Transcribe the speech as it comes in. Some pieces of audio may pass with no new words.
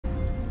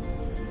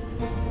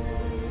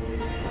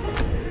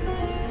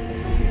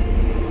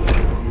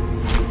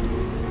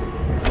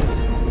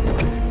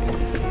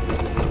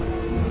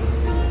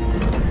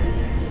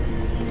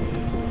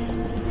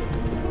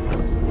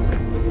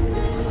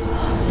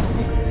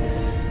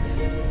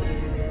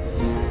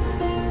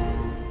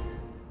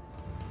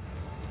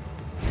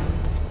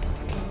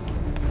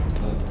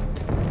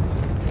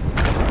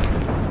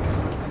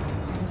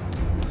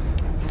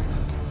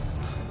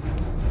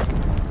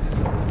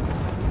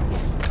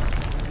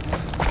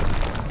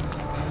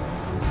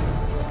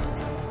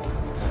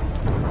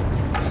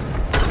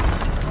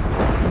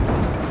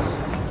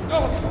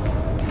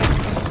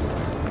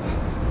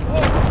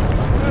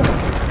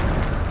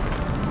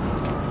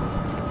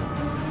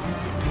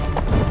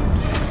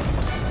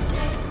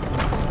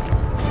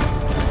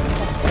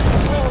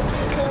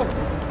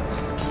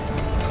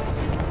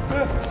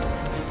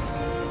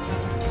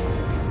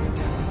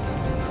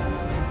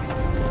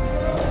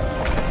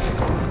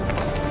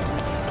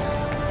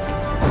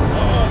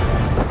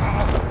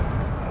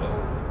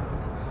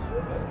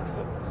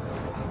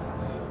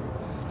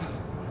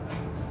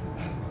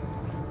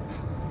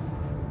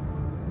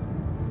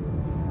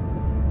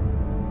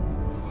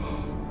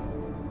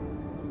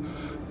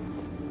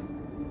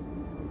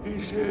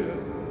He's here.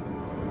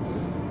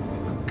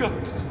 God,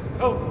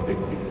 help me.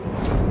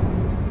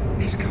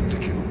 He's come to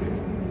kill me.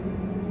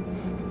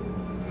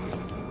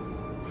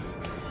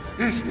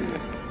 He's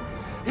here.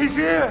 He's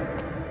here.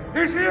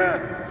 He's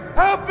here.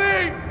 Help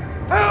me.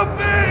 Help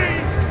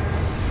me.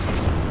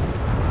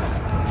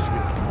 He's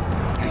here.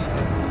 He's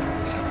here.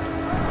 He's here.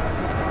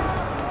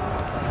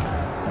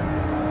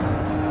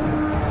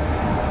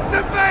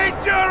 Defeat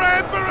your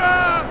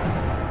emperor!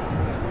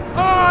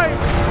 I,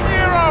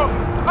 Nero,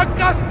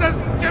 Augustus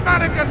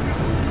Germanicus,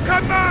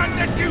 command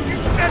that you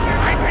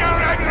defeat your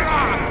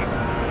emperor!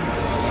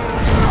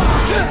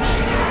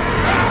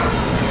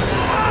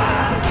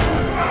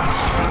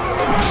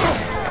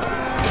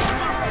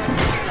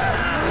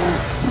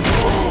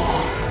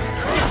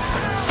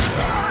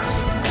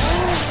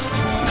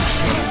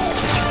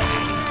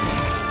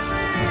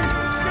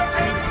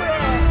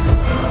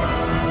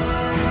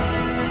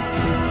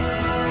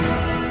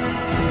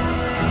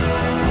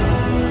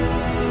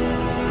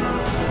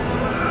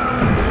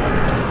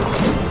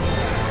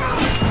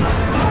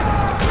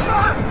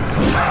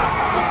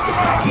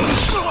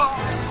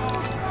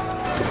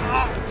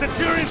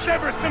 Centurion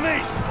Severus to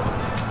me!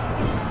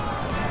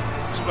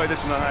 Display this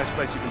from the highest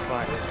place you can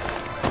find.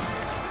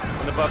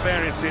 When the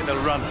barbarians see it,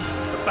 they'll run.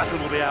 The battle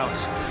will be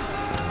ours.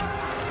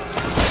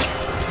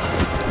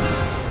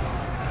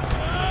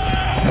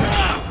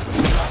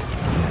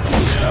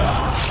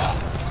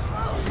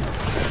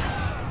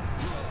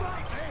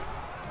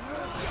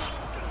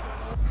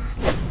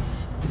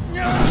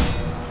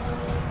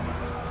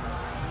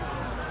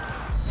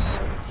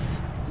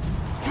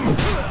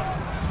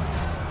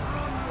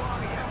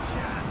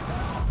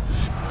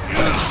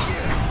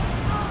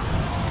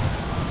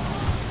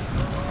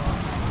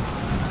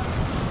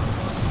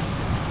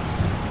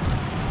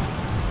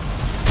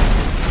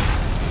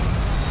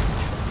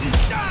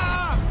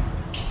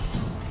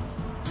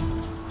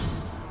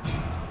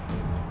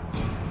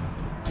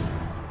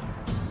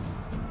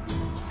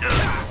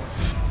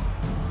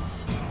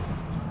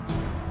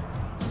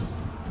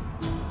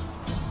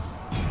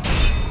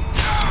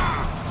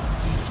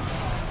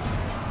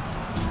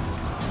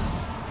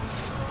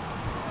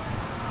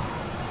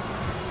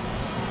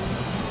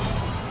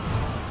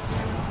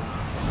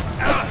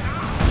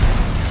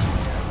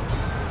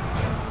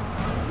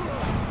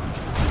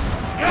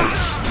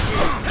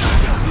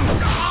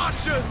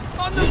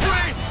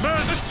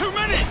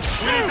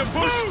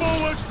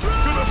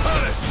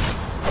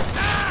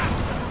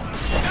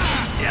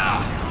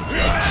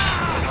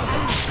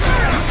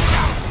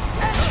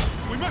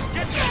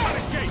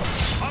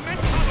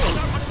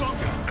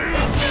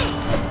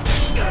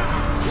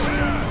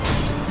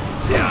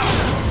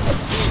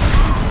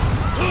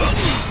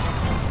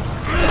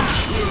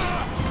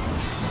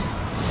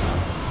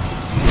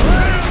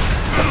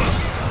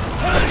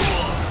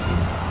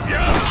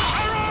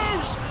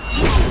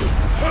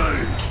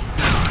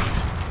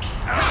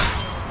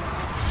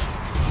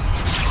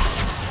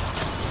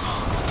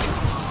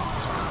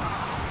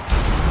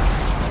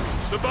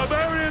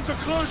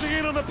 Closing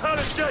in on the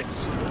palace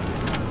gates!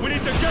 We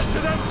need to get to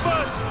them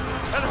first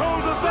and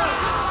hold them back!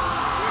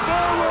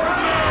 Forward,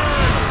 men!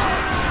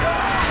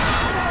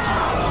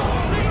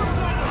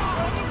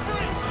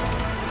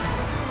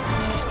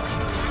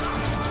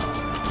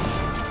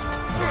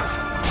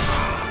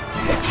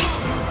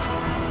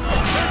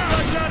 Take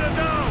that ladder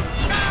down!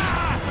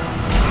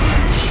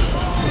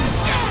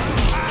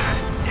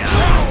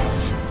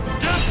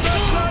 Get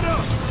that ladder!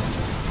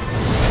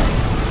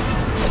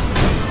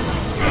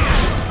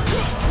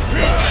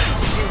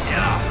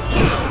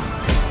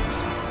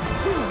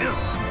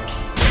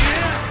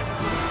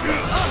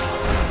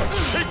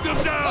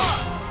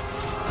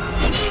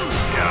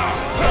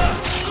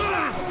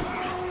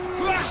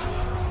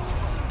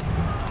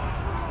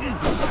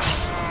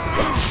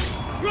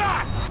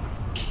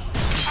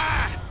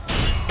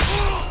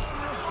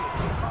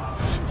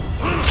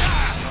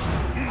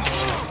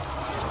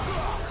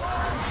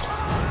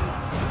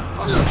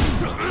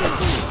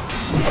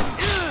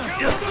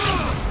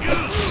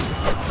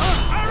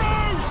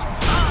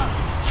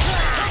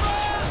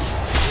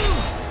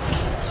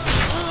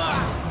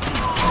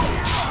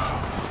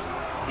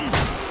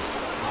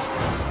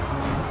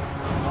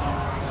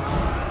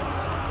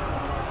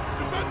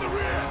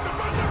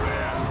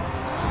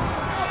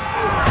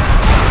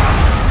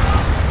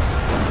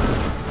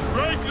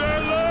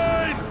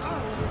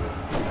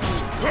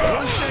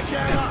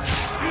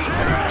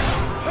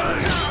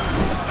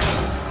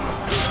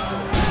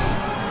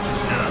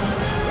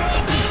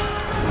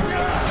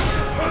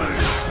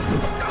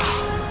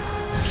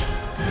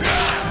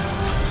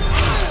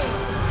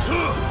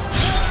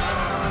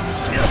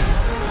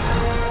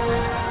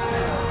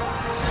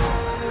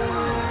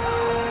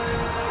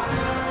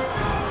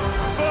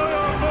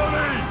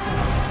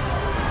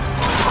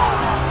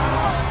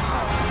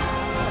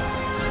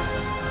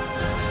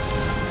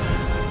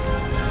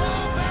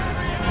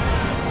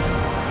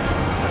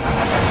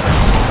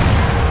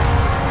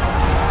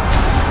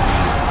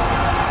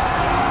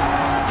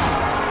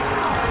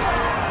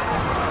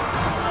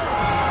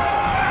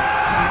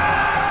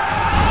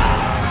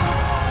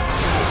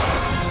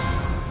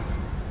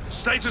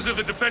 Status of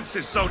the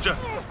defenses, soldier.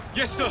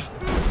 Yes, sir.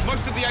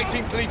 Most of the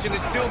 18th Legion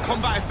is still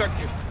combat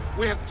effective.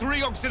 We have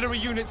 3 auxiliary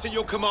units at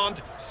your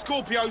command,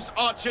 Scorpios,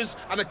 Archers,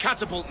 and a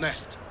catapult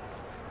nest.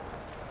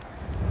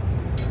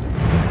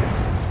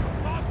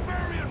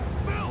 Barbarian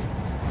filth!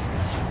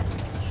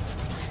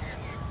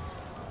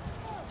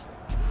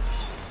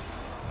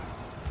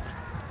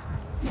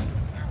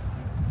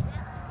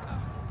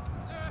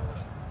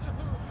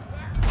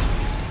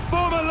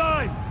 Form a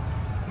line!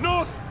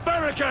 North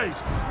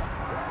barricade!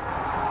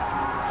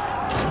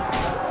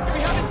 We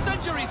have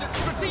incendiaries at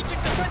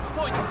strategic defense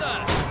points,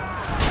 sir!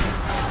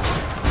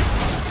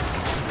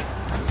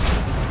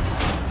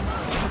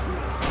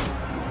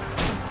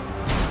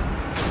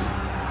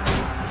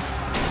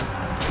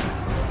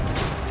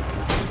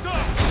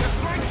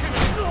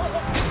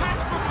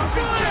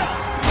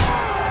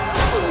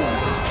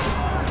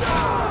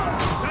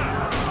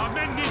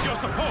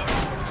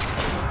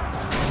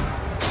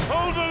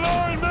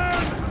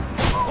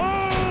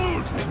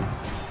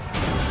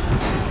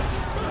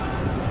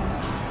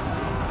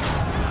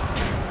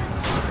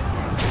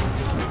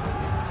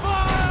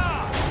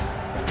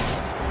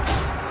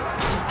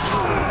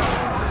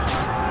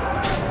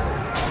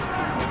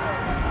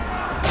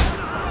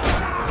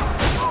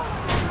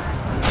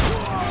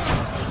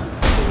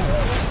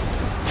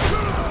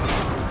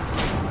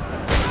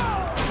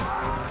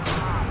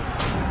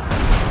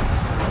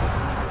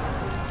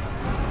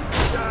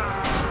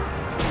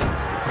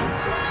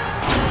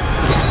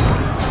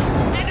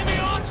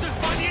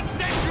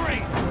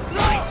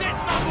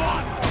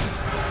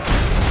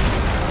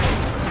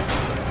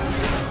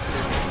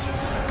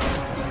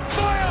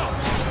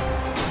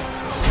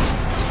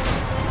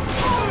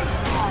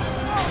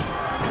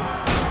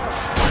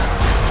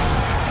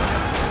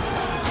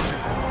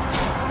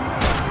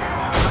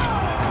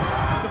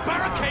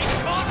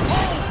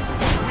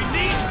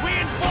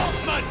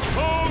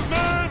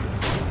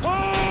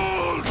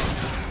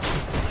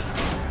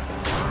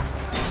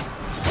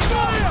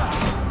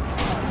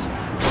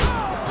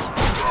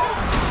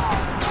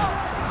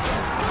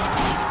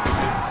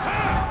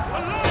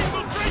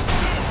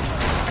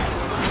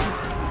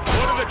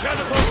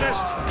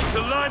 To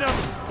line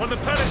up on the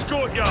palace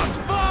courtyard.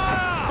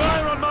 Fire!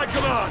 Fire on my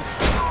command!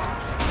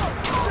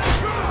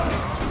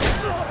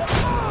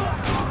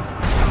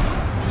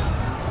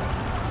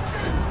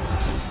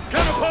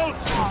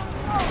 Catapults!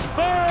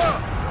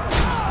 Fire!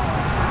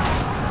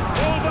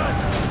 Fall back!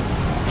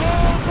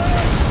 Fall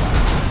back!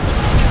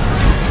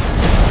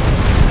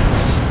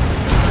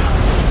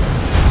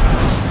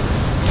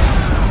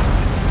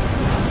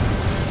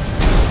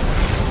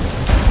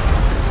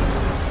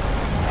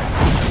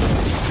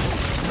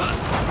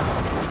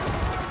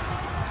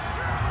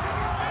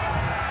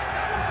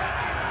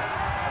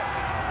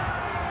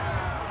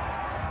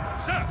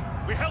 Sir,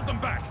 we held them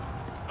back.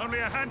 Only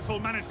a handful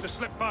managed to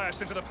slip by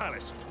us into the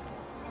palace.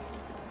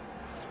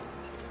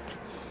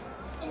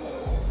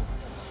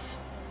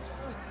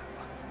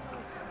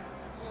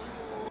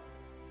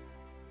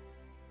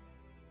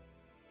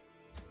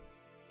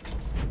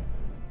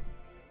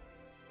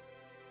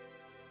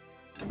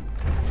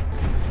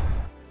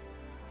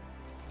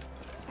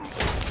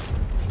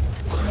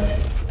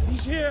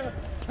 He's here!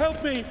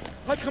 Help me!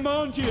 I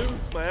command you!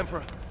 My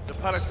Emperor, the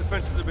palace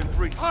defenses have been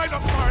breached. I'm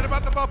not worried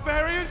about the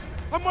barbarians!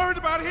 I'm worried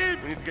about him!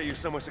 We need to get you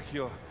somewhere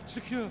secure.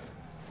 Secure?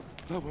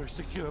 Nowhere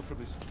secure from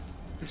this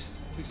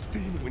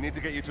demon. We need to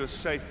get you to a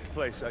safe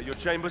place. Your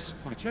chambers?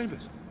 My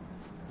chambers?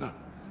 No.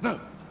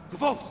 The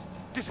vaults!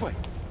 This way!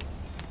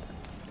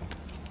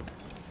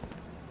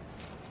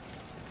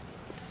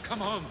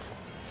 Come on!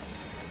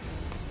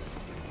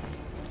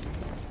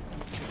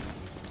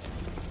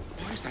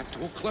 Why is that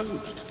door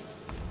closed?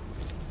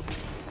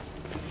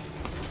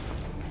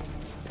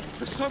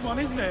 There's someone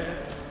in there.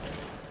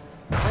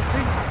 I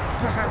think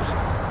perhaps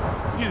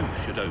you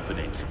should open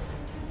it.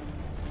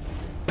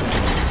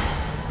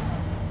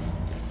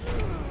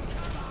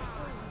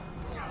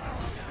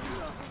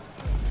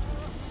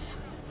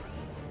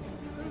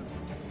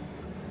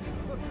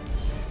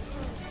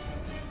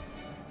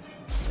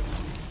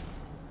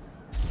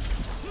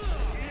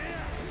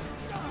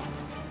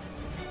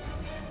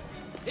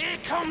 Here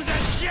comes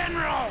a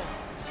general!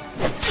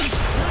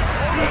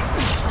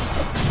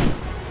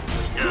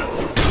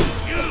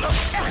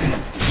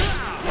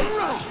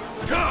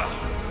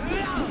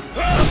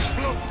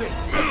 Fluffed it!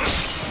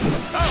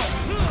 Ah!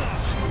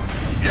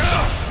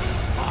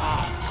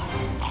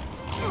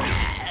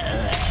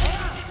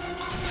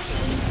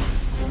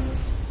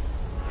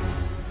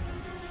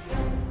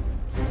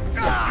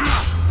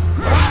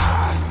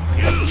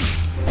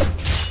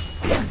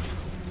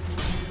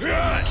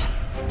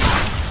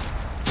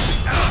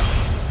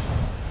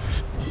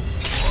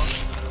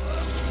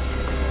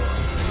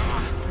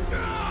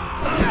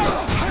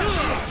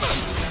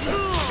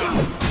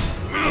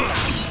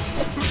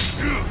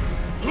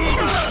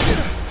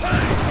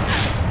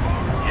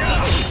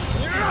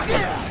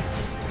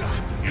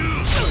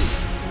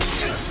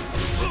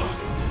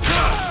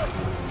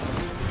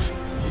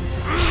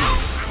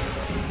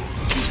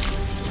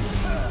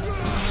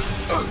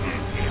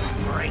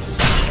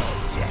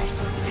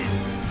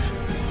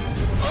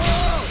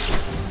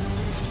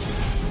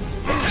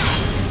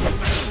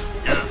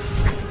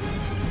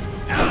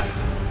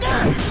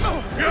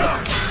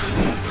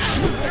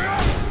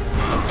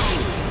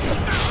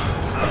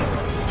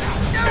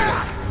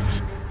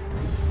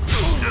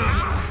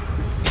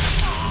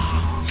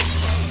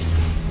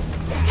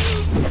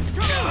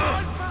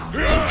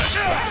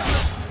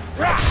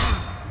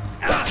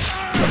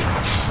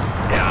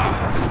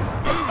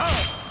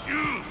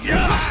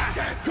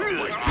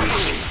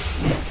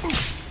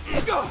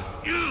 Die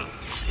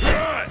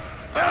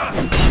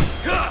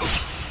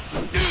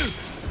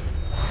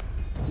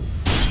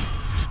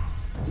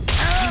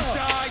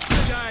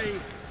today!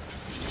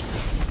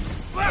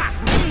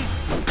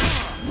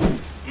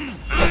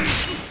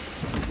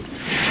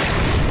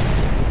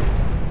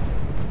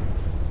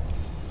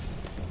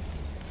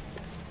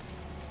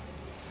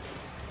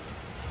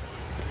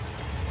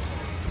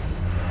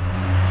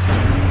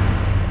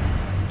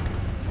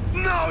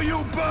 Now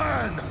you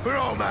burn,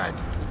 Roman!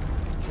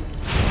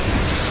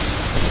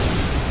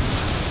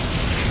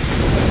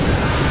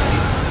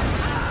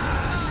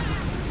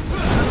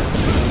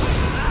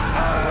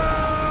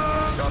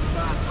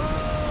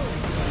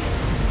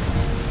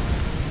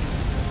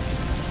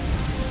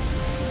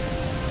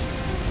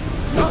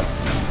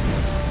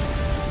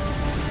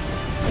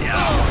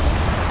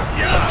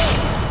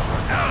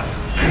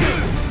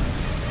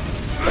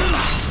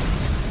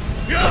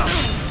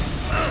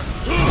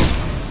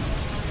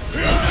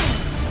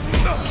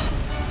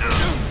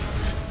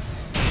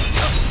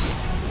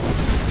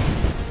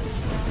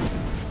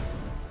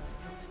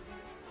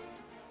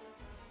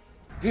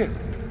 Here,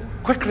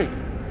 quickly!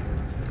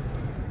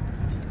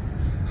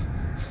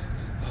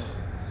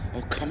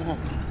 Oh, come on.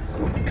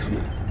 Come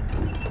on.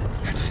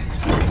 That's it.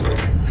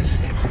 That's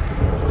it.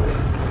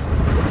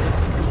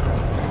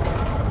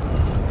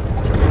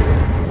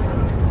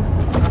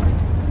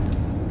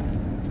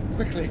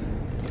 Quickly.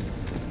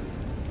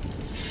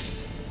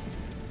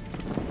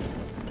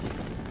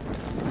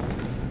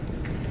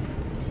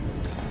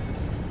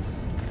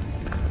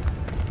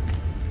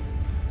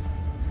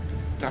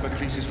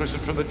 Damocles is risen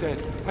from the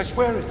dead. I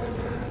swear it.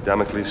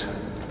 Damocles?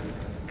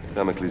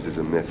 Damocles is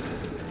a myth.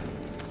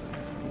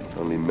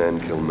 Only men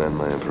kill men,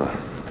 my Emperor.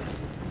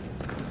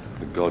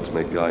 The gods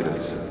may guide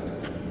us.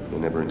 They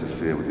never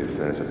interfere with the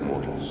affairs of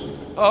mortals.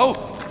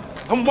 Oh?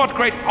 And what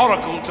great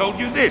oracle told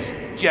you this,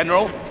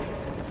 General?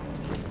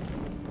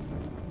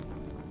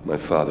 My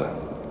father.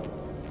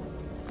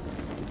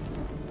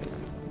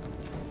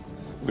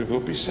 We will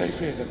be safe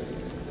here.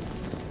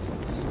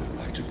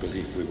 I do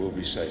believe we will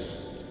be safe.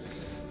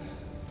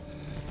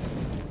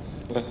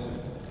 Well,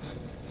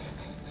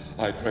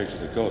 I pray to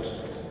the gods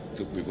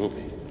that we will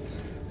be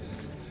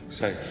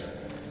safe.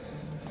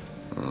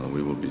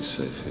 We will be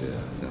safe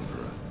here,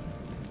 Emperor.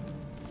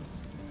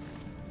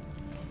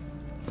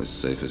 As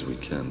safe as we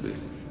can be.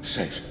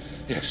 Safe?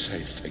 Yes,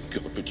 safe, thank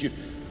God. But you...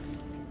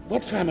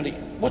 What family?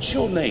 What's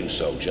your name,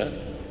 soldier?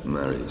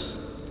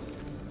 Marius.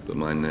 But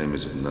my name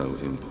is of no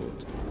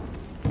import.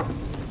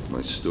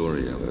 My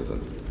story, however,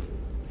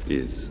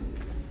 is.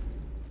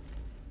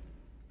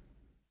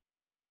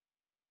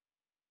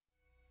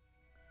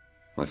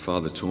 My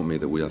father taught me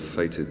that we are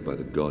fated by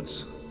the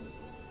gods,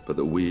 but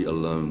that we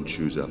alone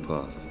choose our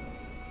path.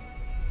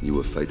 You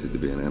were fated to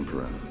be an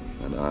emperor,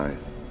 and I,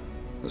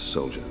 a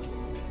soldier.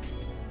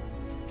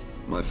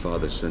 My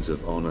father's sense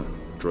of honor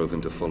drove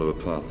him to follow a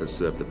path that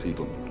served the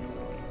people.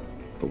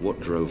 But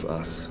what drove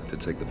us to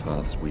take the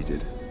paths we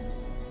did?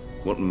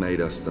 What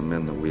made us the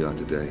men that we are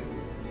today?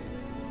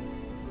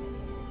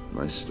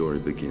 My story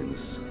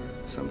begins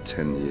some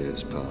 10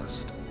 years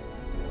past.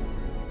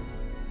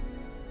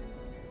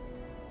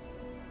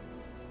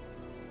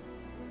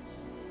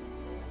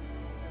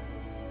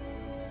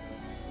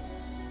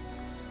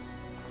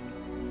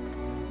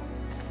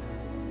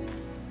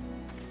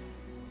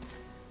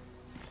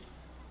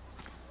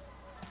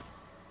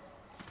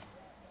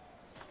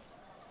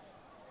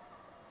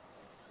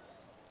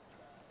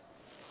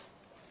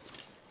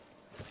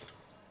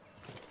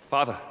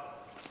 Father,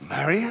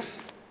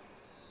 Marius?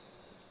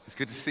 it's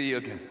good to see you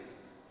again.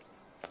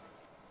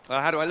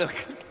 How do I look?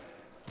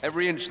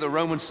 Every inch the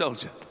Roman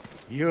soldier.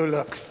 You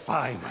look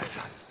fine, my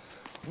son.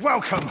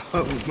 Welcome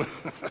home.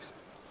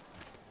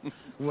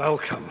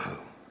 Welcome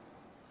home.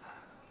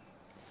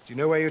 Do you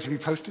know where you're to be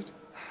posted?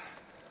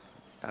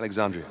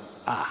 Alexandria.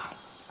 Ah,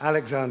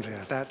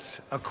 Alexandria.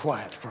 That's a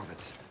quiet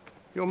province.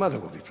 Your mother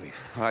will be pleased.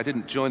 I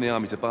didn't join the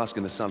army to bask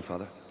in the sun,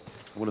 Father.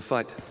 I want to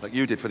fight like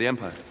you did for the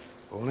Empire.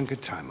 All in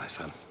good time, my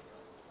son.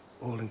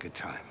 All in good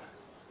time.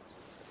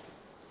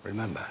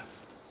 Remember,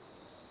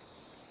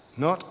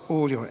 not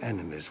all your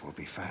enemies will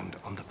be found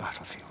on the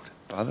battlefield.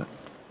 Father?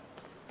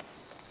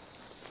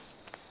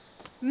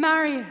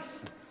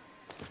 Marius!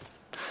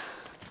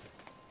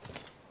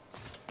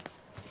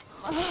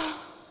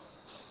 Oh.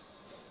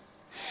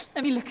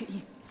 Let me look at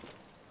you.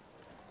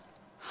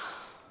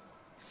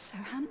 So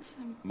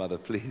handsome. Mother,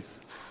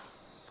 please.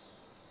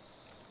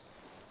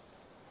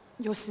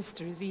 Your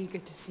sister is eager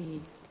to see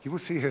you. You will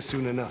see her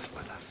soon enough,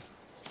 my love.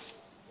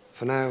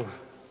 For now,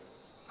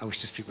 I wish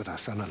to speak with our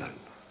son alone.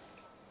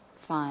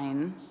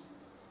 Fine.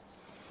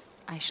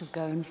 I shall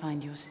go and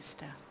find your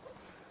sister.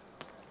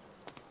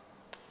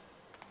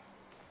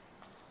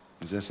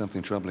 Is there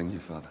something troubling you,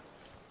 Father?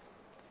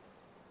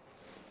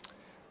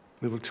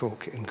 We will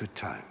talk in good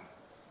time.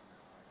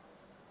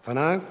 For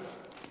now,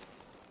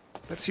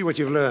 let's see what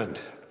you've learned.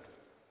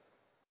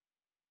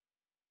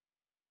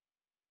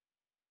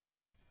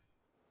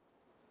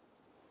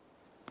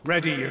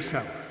 Ready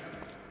yourself.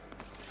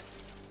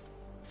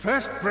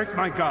 First, break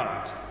my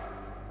guard.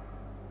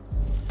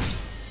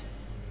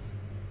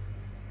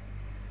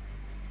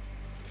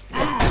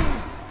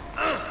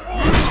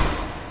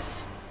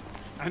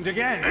 And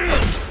again.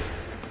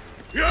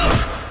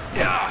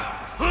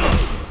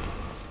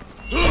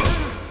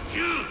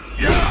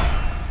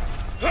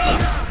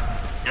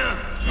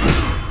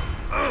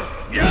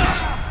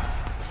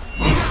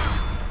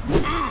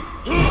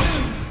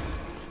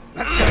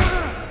 Let's go.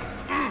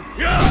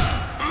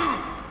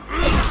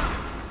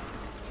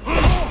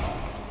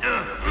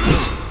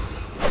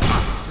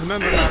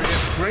 Remember,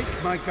 Arius, break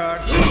my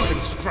guard so you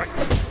can strike.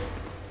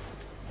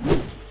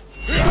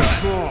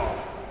 Once more.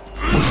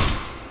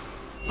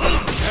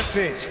 That's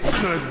it.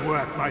 Good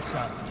work, my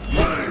son.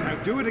 Now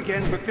do it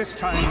again, but this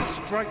time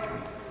strike me.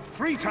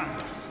 3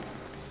 times.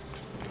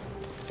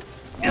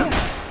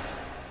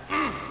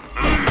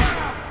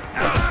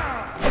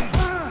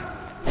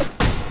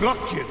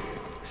 Blocked you.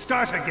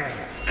 Start again.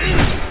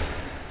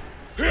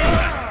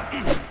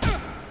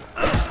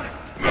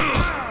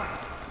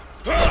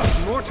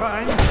 More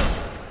time.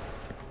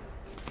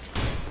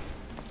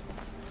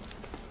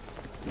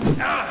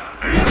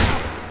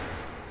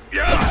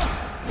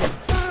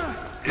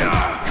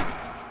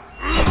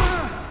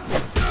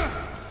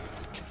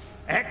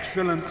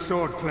 Excellent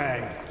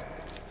swordplay.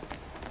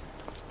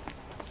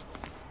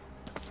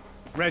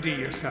 Ready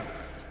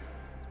yourself.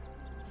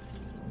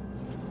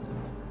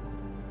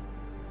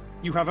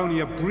 You have only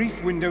a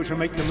brief window to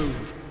make the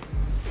move.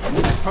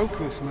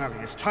 Focus,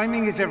 Marius.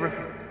 Timing is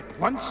everything.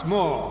 Once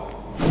more.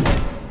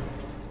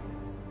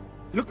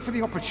 Look for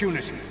the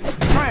opportunity.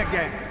 Try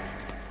again.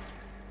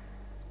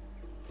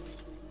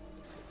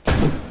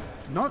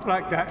 Not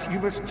like that.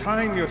 You must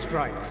time your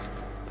strikes.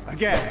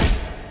 Again.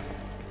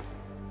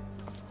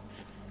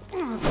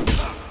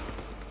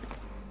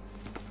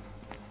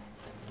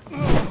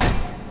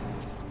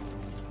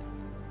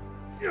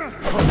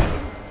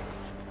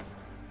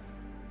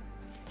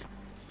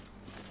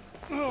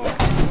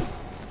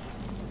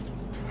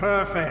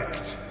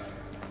 Perfect.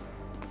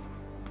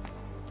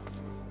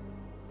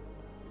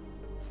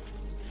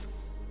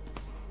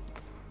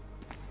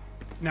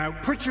 Now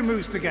put your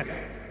moves together.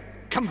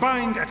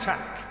 Combined attack.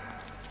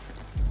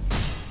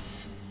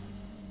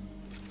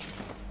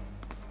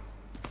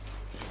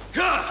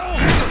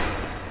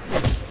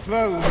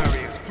 Flow,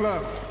 Marius,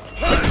 flow.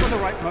 Look for the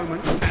right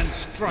moment and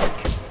strike.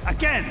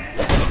 Again!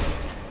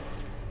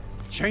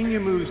 Chain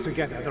your moves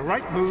together. The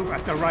right move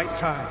at the right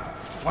time.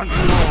 Once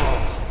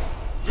more.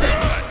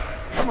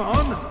 Come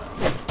on!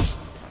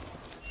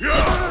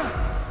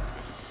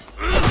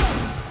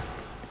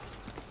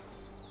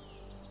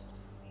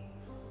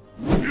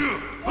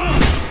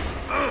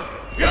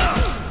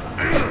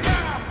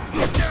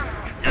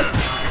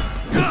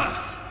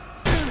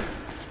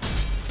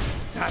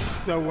 That's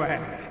the way.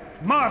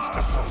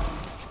 Masterful!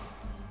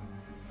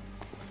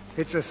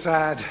 It's a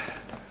sad,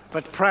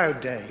 but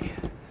proud day.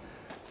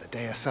 The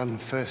day a son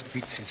first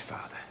meets his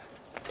father.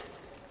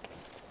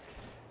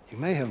 You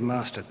may have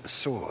mastered the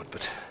sword,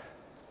 but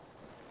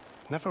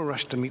never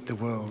rush to meet the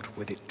world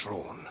with it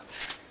drawn.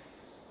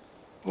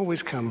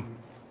 Always come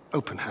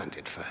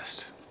open-handed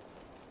first.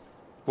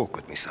 Walk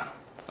with me, son.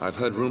 I've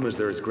heard rumors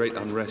there is great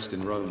unrest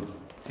in Rome.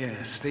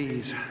 Yes,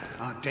 these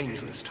are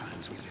dangerous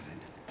times we live in.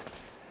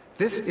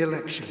 This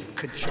election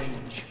could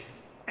change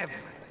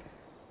everything.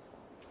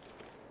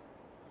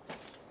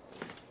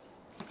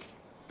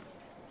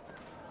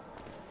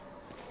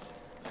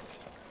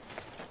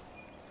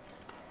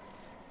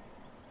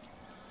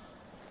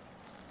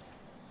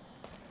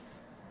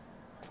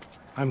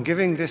 I'm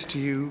giving this to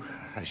you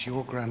as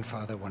your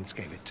grandfather once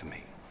gave it to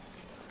me.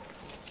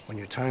 When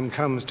your time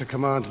comes to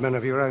command men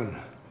of your own,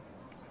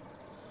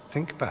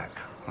 think back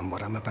on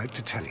what I'm about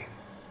to tell you.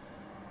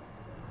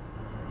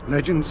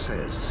 Legend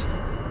says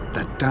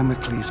that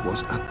Damocles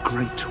was a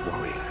great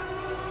warrior.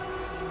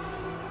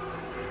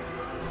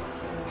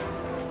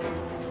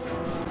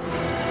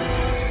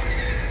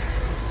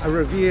 A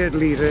revered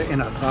leader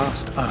in a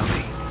vast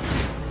army.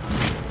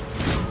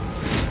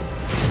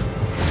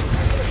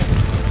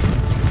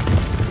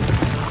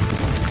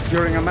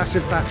 During a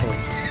massive battle,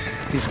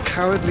 his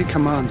cowardly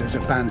commanders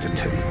abandoned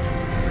him.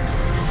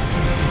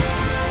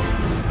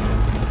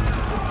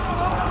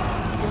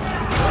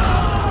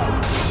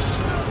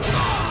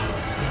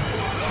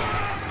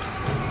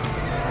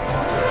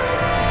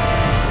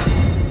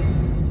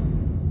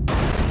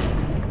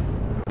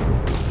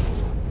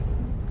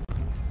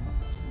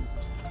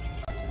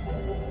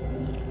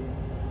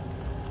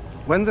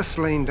 When the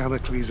slain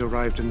Damocles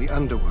arrived in the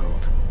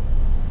underworld,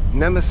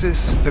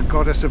 Nemesis, the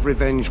goddess of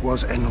revenge,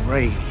 was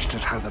enraged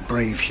at how the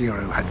brave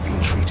hero had been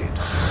treated.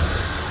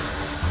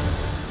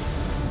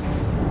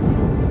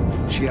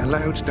 She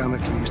allowed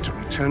Damocles to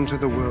return to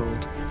the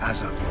world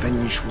as a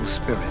vengeful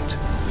spirit,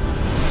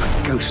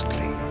 a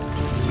ghostly,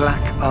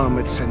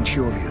 black-armored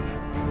centurion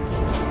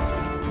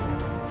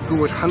who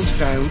would hunt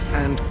down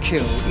and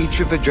kill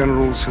each of the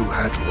generals who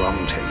had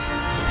wronged him.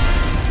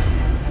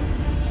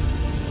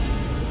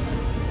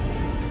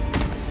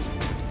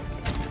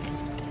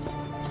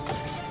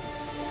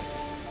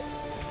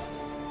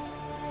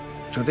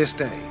 To this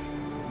day,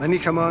 many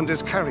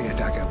commanders carry a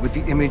dagger with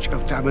the image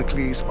of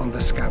Damocles on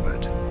the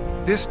scabbard.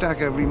 This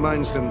dagger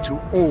reminds them to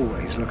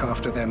always look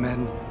after their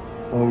men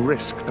or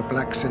risk the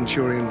Black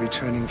Centurion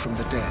returning from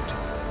the dead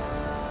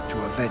to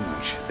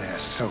avenge their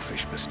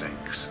selfish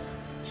mistakes.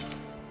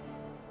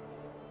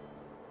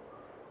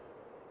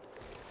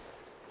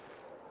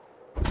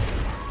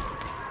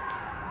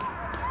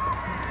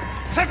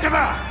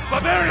 Septima!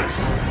 Barbarians!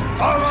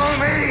 Follow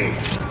me!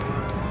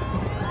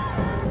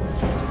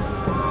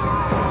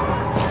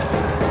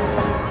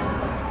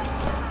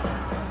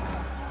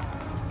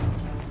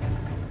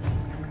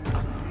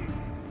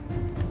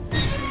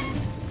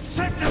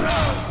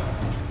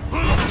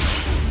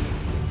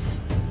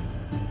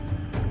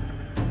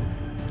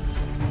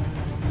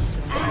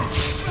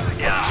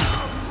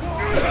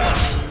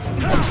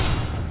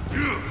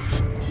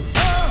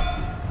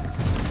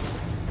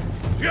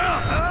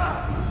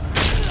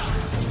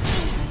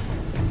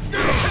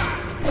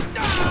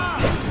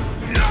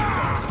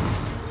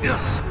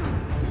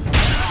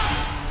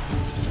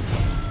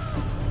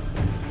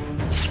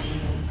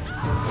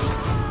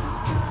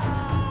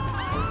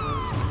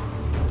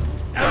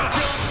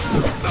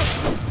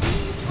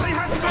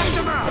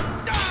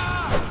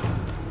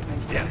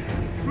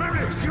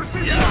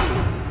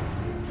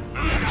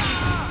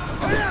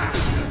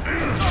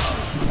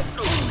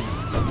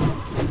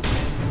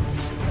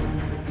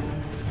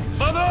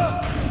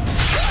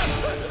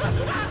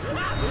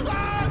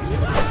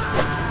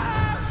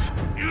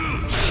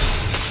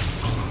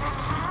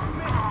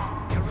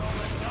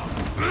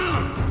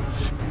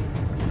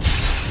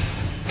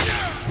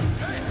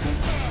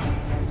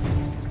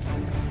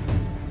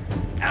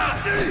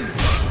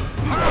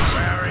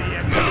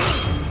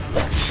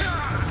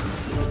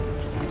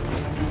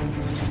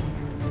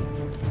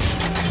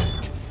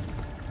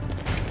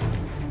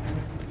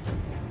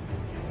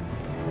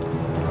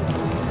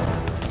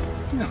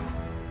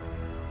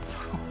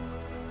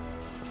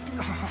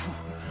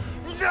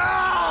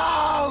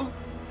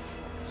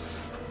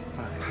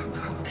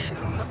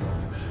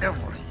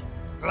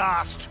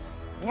 Last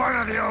one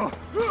of you!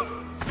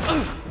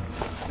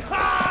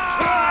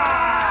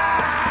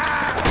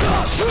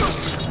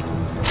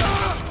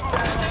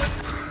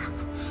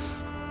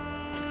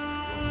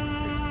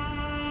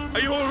 Are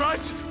you all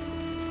right?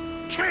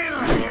 Kill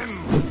him!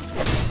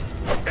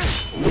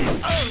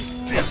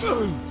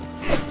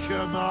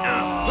 Come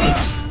on!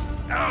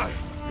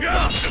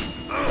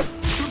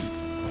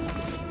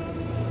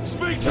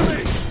 Speak to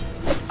me!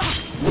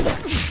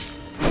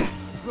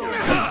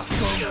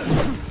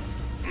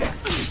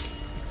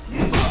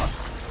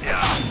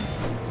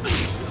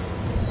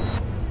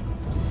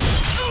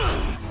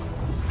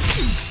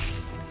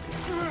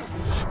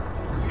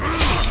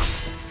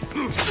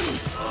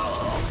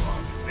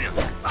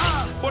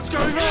 What's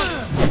going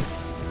on?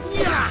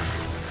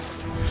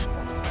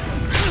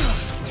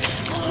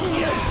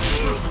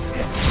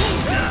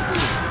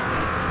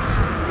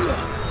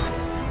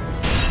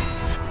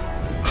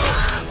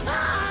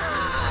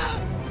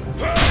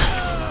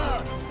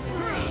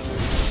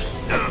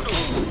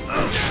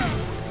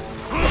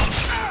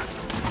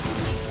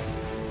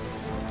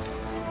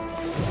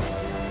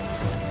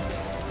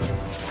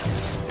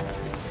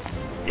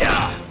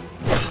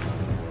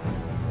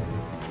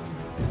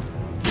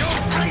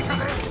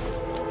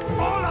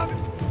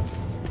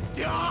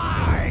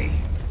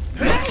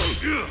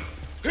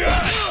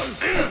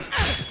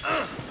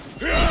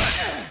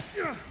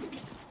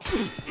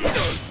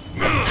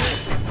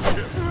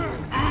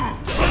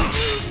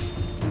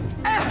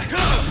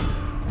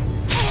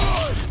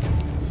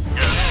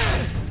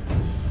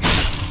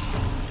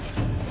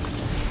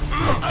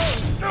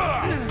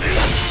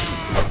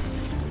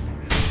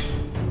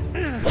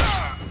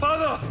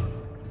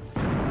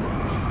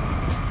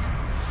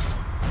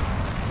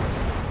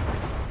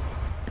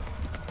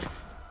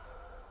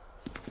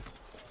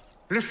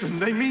 Listen,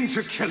 they mean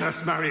to kill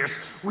us, Marius.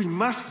 We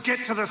must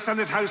get to the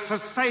Senate House to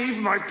save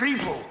my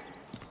people.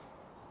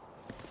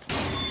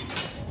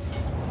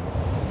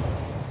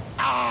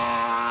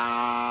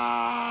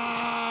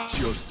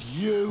 Just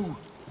you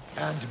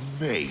and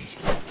me.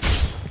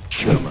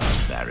 Come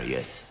on,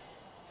 Marius.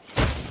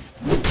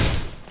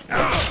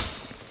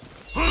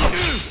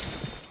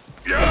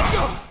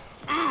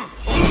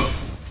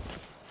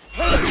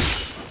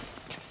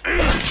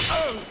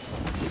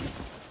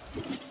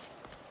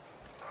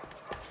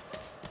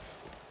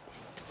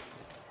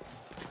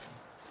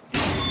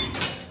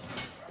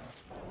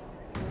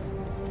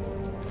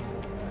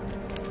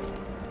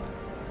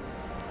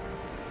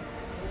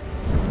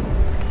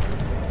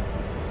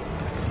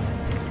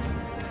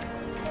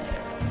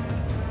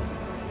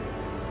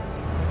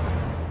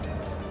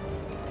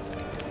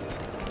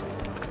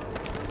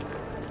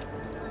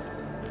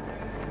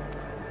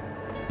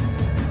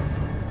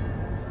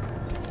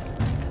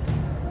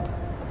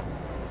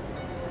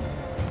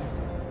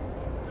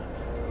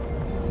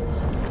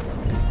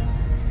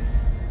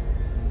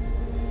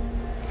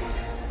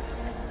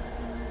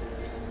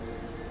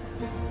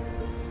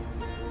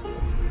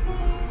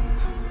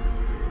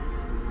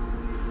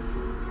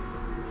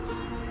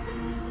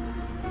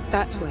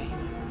 That way.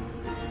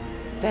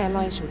 There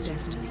lies your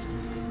destiny.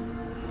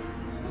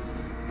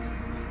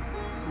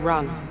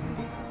 Run.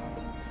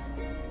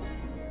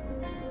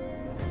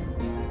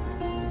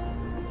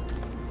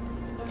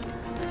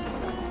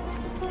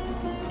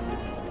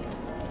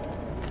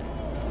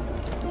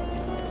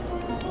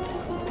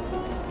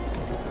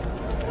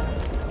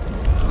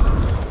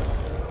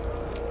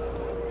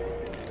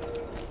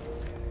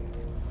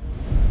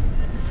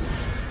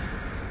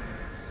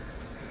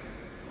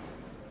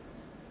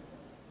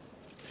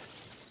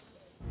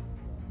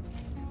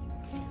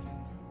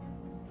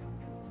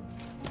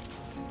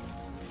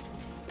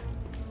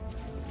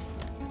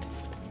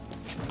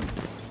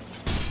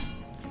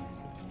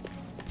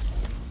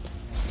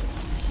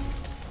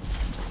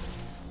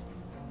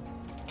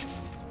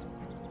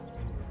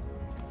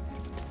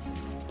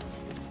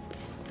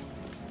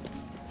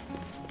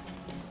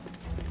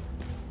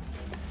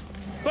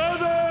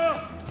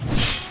 Father!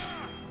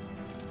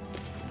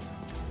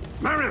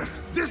 Marius,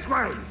 this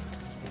way!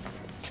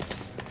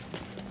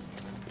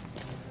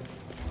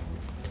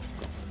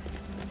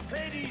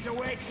 Hades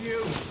awaits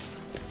you!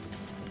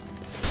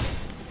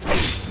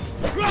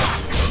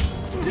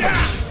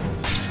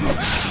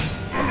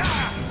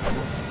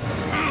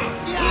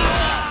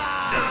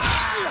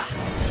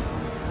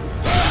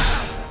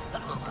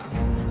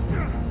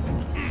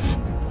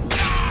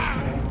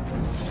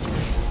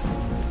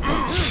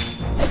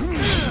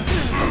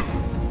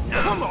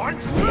 Come on!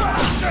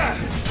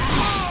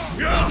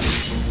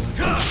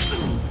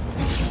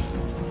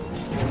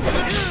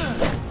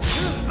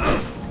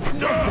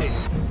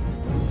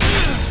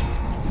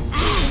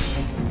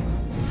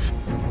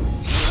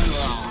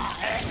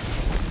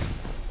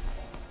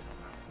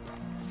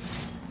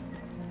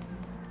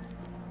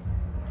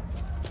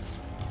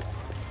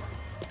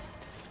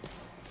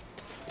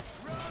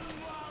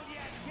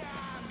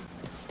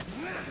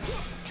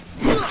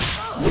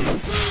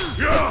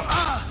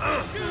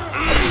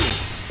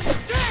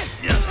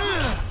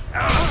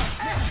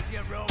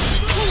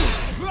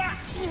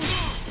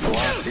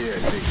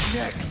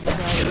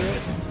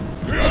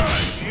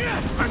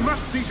 I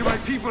must see to my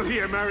people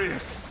here,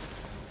 Marius.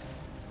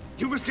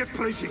 You must get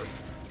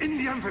Placius in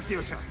the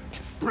amphitheater.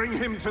 Bring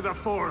him to the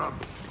forum.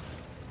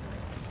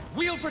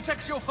 We'll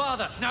protect your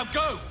father. Now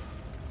go!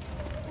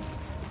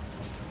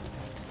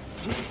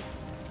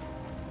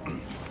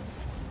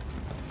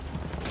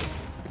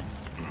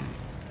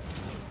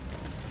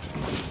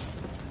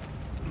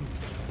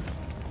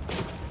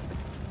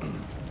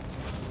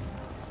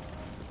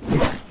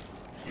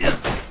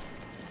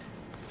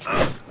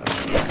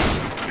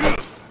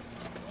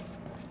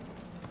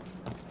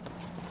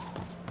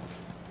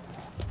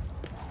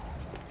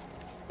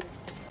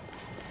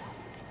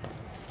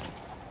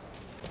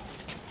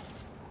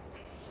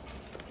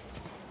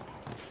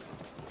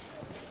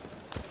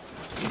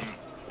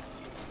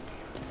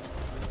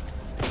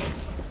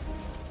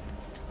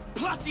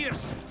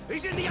 Placius!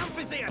 He's in the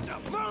amphitheater!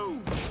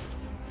 Move!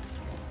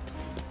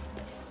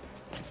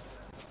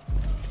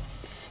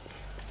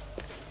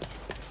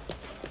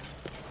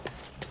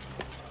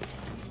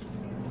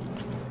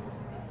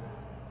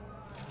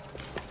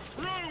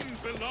 Rome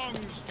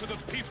belongs to the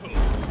people.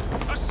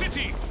 A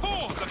city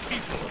for the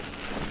people.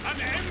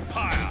 An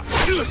empire.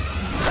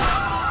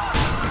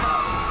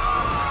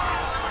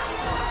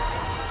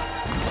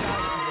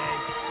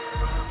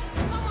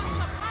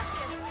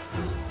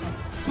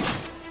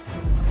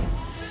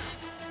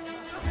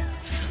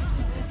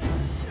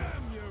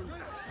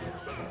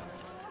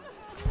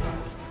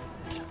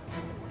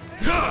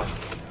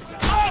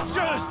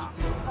 Archers!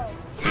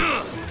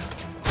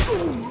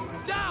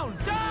 Down!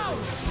 Down!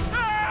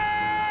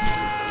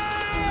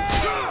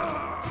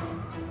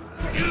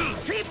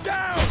 Keep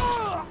down!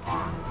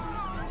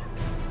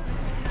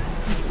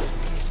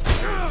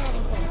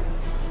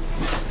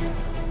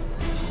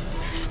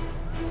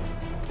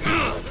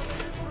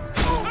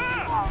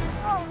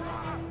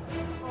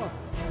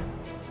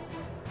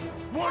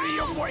 What are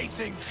you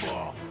waiting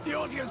for? The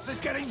audience is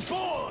getting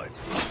bored!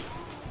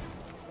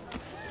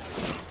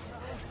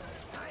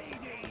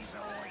 Hades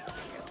awaits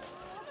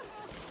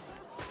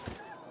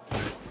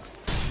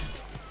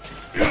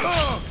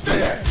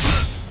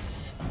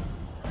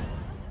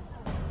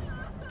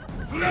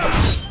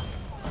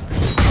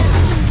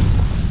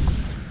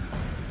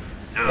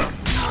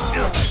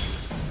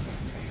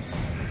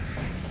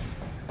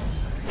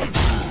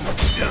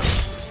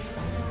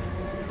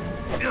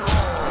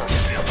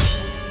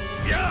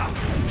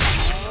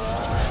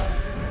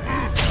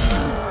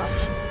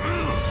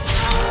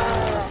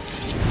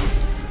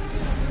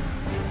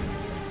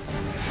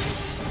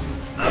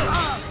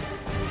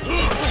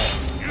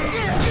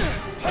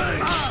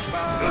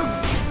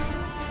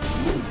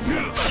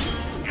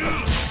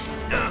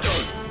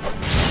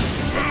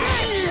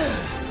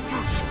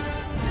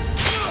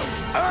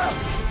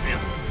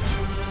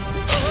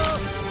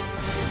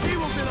He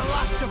will be the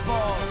last to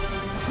fall!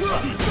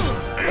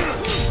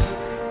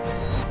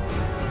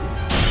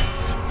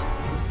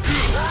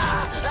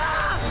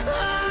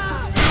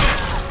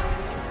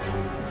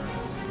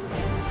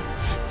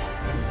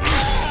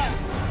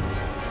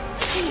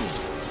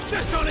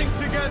 Sit on him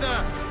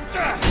together!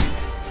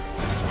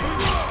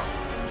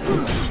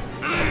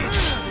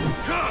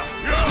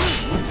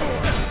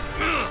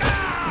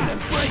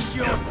 Embrace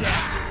your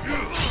death!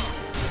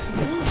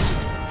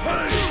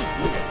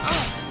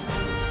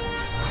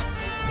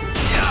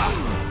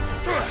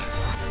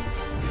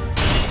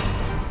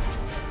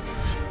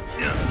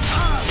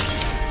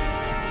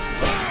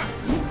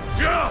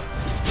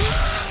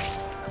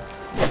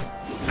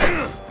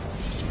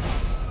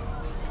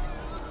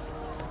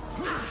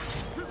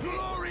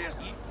 Glorious!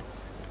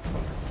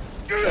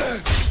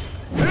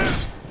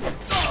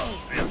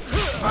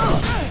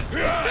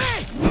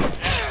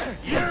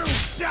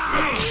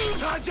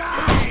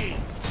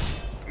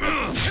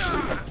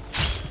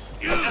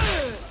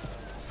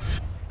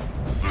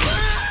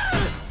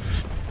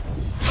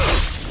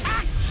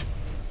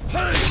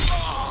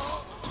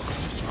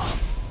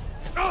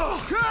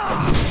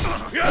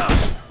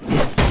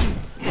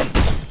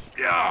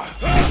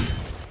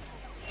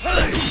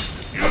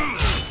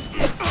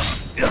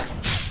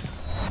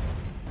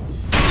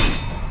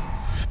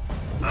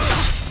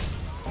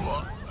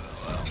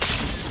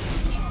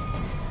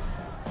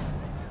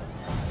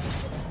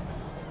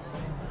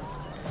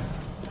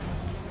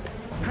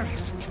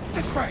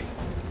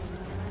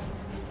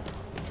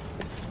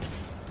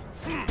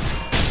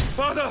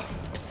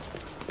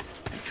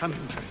 coming,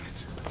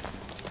 Ryse.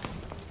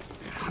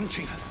 They're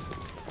hunting us.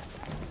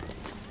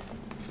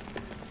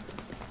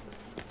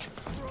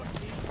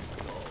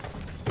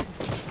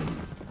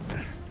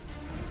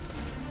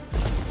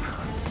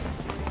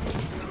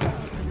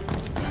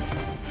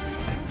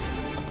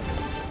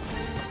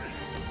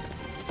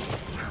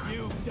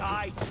 You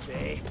die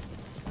today.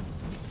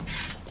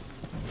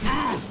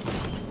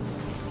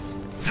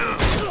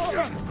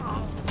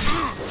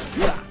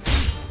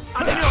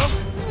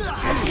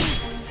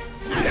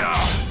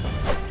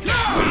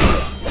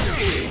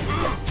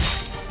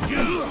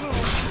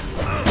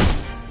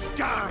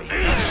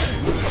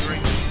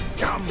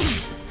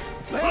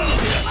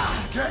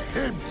 Get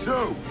him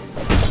too!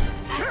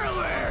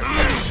 Kill him!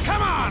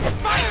 Come on!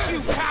 Fight,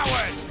 you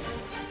coward!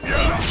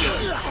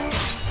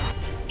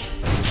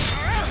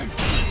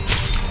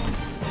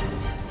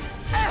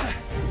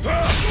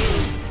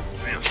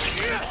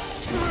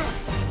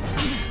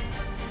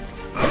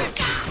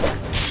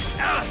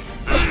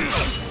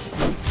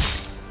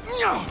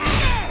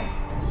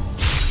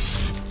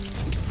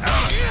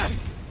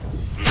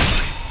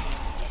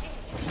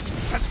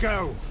 Let's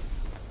go!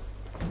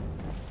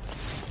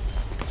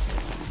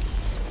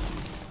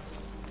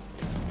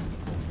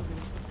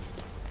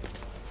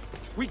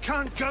 We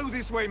can't go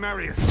this way,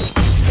 Marius!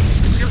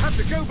 You'll have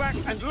to go back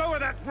and lower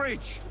that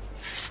bridge!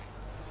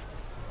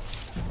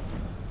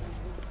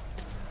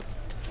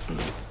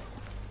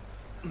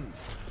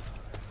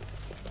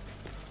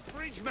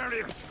 Bridge,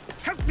 Marius!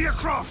 Help me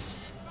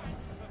across!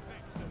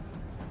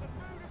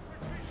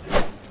 We've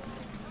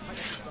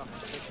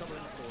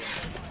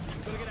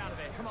got to get out of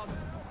here. Come on.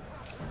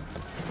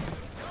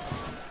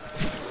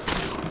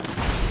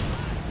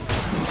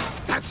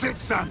 That's it,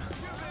 son!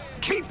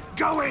 Keep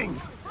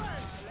going!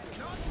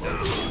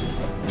 Let's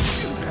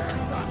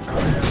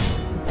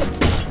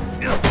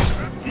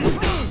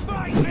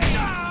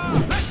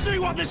see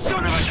what the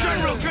son of a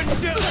general can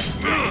do!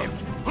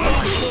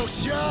 So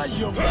shy,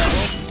 young man.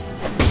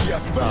 Your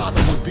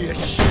father would be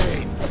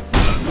ashamed.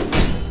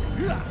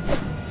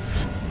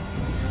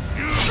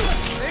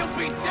 They'll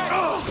be dead!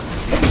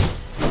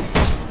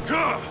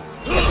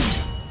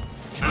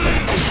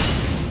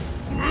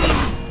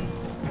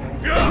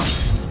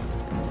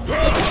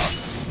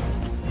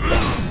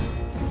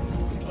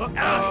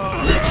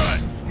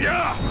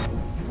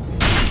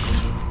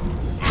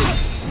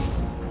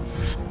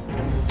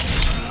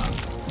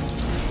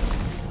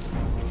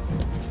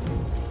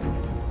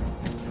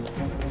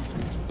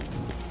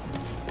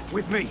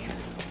 With me.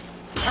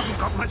 Haven't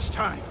got much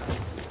time.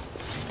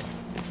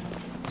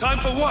 Time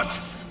for what?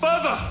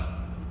 Further!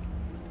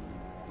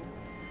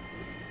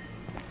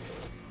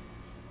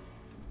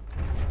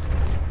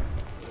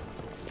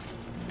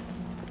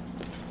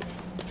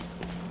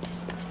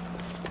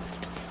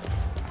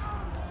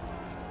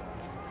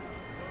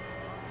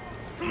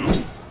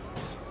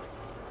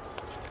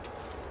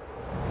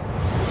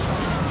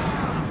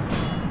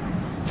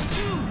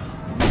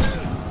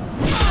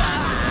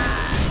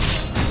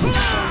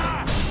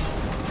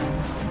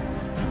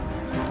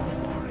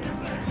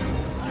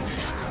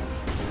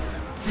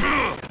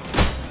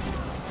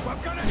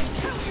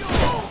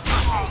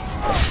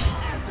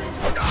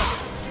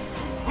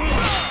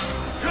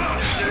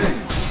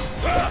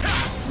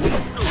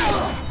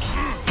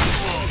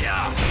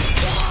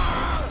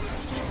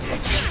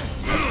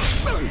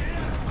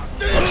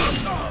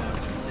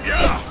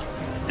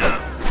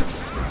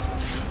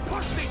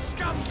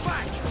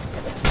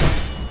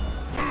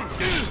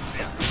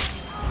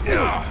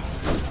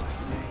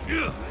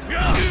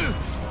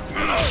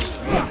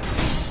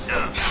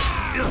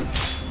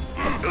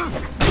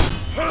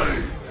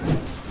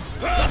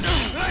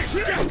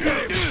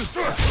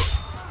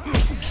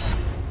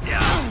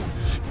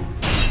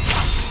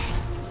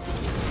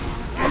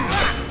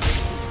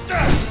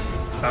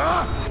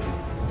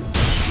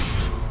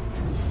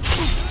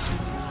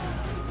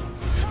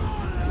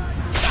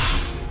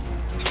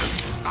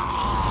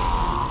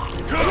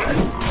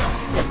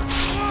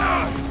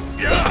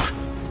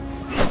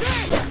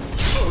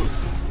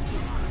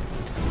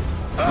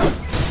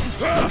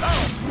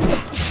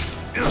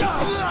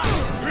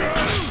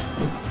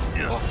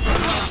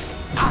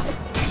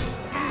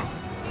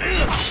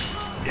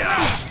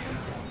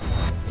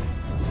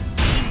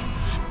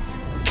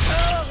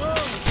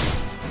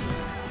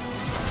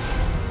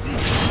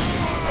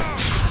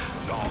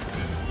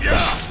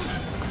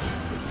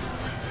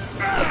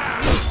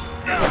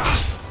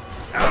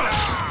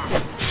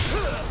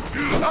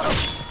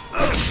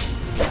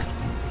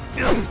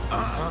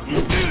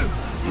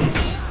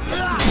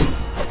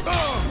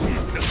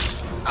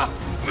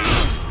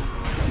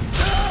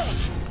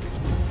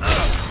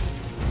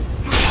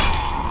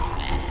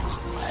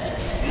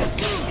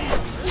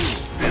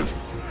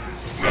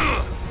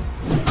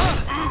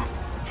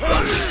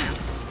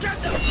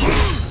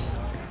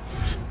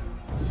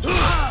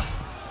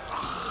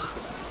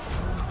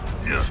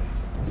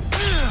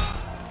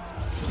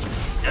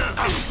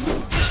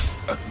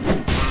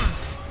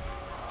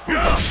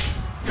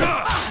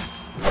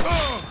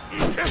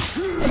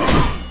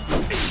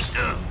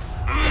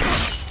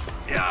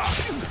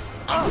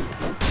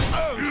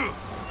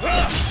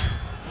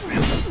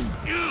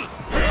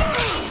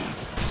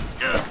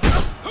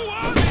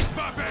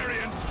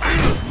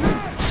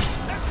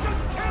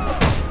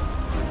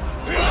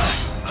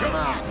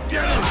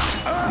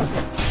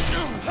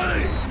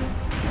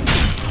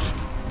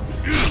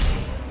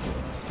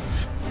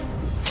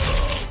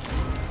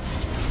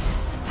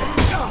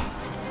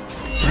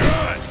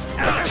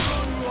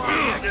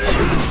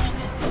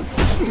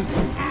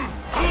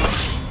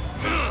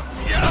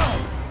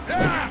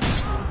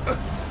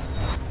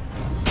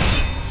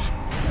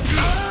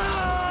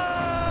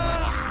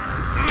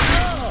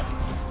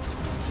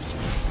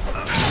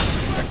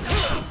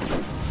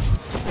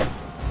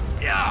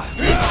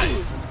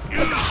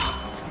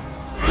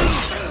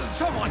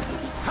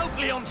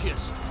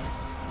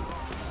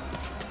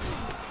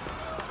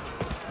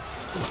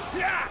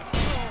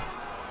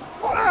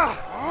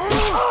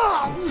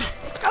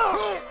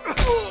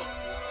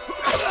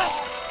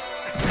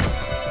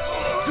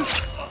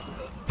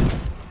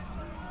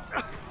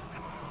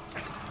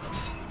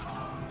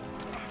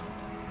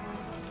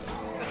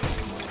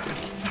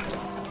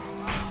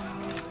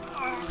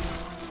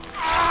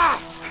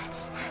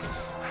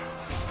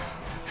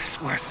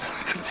 worse than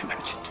I could have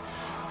imagined.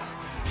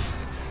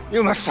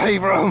 You must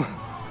save Rome.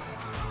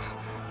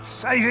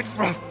 Save it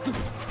from...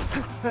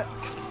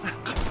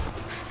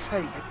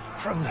 Save it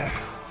from there.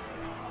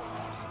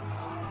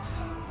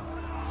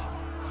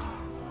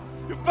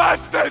 You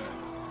bastards!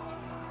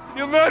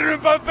 You murdering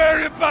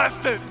barbarian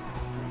bastards!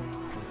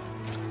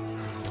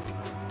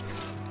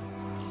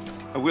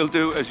 I will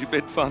do as you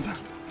bid, Father.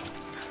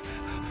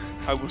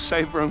 I will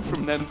save Rome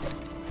from them.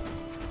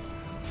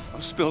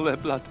 I'll spill their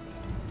blood.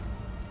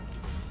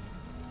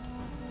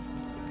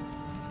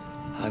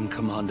 I'm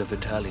Commander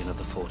Battalion of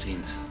the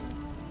 14th.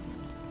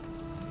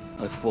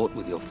 I fought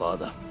with your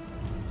father.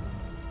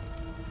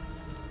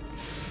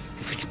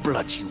 If it's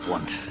blood you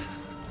want,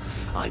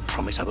 I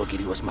promise I will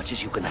give you as much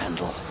as you can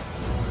handle.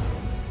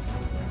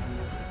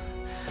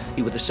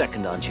 You were the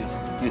second, aren't you?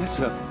 Yes,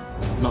 sir.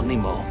 Not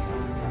anymore.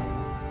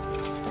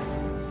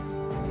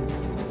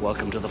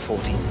 Welcome to the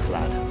 14th,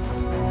 lad.